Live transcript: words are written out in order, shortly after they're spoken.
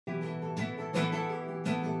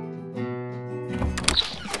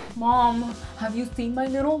Mom, have you seen my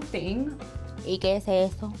little thing? ¿Y qué es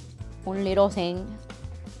eso? Un little thing.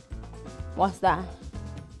 What's that?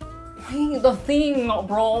 Hey, the thing,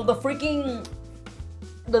 bro. The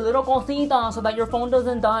little cosita so that your phone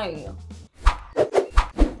doesn't die.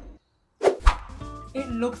 It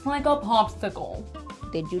looks like a popsicle.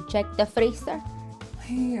 Did you check the freezer?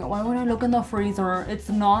 Hey, why would I look in the freezer? It's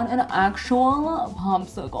not an actual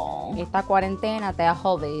popsicle. Esta cuarentena te ha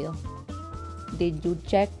jodido. Did you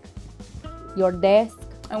check your desk?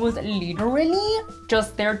 I was literally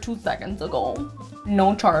just there 2 seconds ago.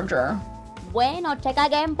 No charger. Bueno, checa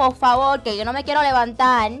again, por favor, que yo no me quiero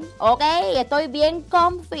levantar. Ok, estoy bien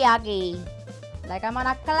comfy aquí. La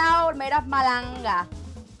cámara cloud, miras malanga.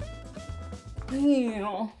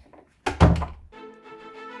 Ew.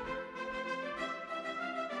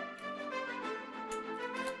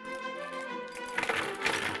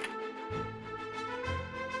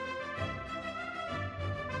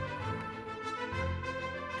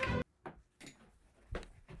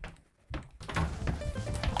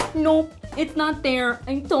 Nope, it's not there.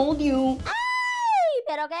 I told you. ¡Ay!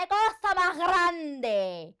 ¡Pero qué cosa más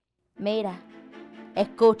grande! Mira,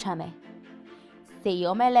 escúchame. Si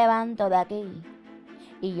yo me levanto de aquí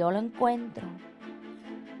y yo lo encuentro,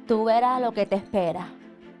 tú verás lo que te espera.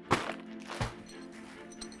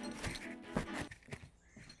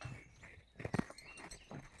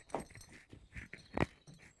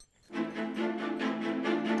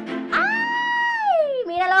 ¡Ay!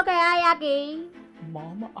 Mira lo que hay aquí.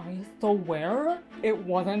 Mom, I swear it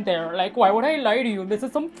wasn't there. Like, why would I lie to you? This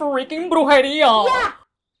is some freaking brujeria. Yeah.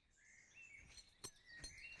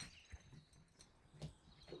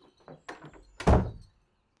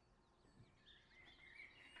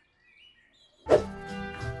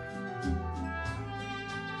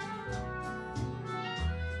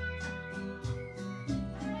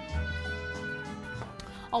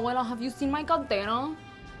 Abuela, have you seen my cadena?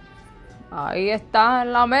 Ahí está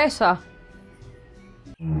en la mesa.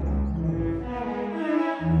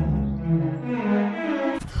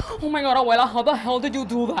 Oh my god, Abuela, how the hell did you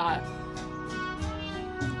do that?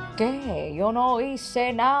 ¿Qué? Yo no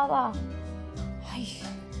hice nada. Ay.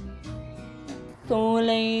 So,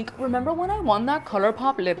 like, remember when I won that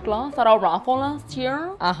ColourPop lip gloss at our raffle last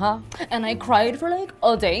year? Ajá, And I cried for like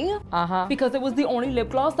a day? ajá, Because it was the only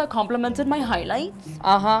lip gloss that complemented my highlights?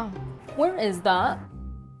 ajá. Where is that?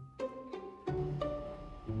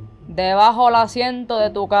 Debajo del asiento de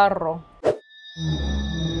tu carro.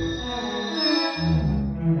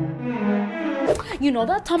 You know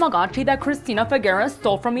that Tamagotchi that Christina Figueres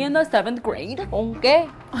stole from me in the 7th grade? ¿Un qué?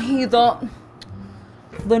 Ay,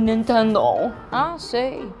 the Nintendo. Ah,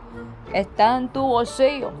 sí. Está en tu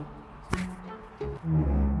bolsillo.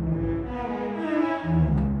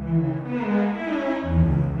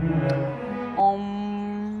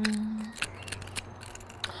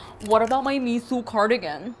 What about my Misu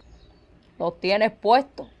cardigan? Lo tienes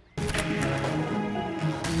puesto.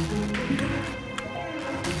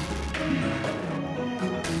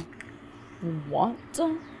 What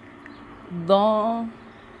the?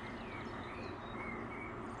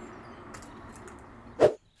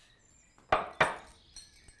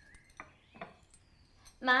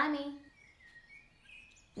 Mami,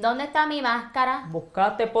 ¿dónde está mi máscara?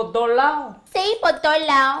 Buscaste por todos lados. Sí, por todos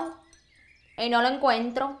lados. Y no lo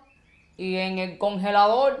encuentro. Y en el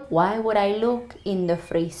congelador. Why would I look in the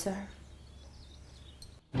freezer?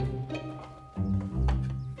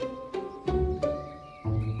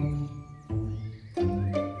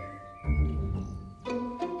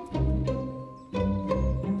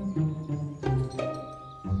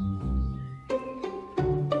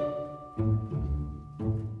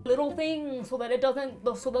 Little thing so that it doesn't.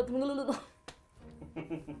 So that.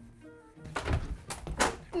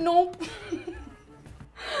 Nope.